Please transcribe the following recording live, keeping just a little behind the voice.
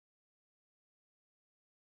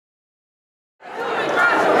As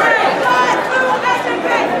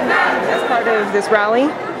part of this rally?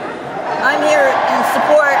 I'm here in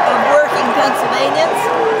support of working Pennsylvanians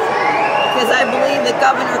because I believe that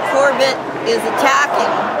Governor Corbett is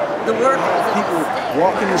attacking the workers of the state. People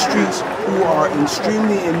walking the streets who are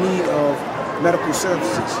extremely in need of medical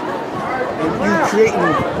services. And you're creating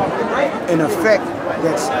an effect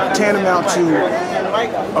that's tantamount to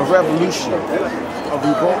a revolution, a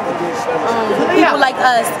revolt against people like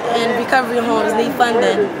us in recovery homes need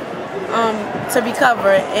funding to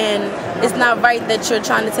recover, and it's not right that you're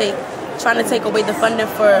trying to take away the funding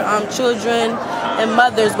for children and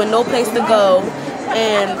mothers with no place to go.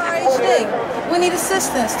 And we need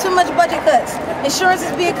assistance. Too much budget cuts. Insurance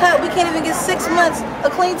is being cut. We can't even get 6 months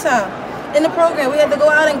of clean time in the program. We have to go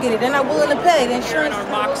out and get it. They're not willing to pay. The insurance. Our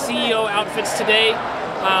mock CEO outfits today,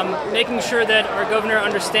 making sure that our governor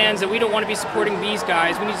understands that we don't want to be supporting these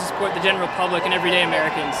guys. We need to support the general public and everyday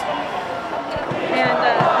Americans.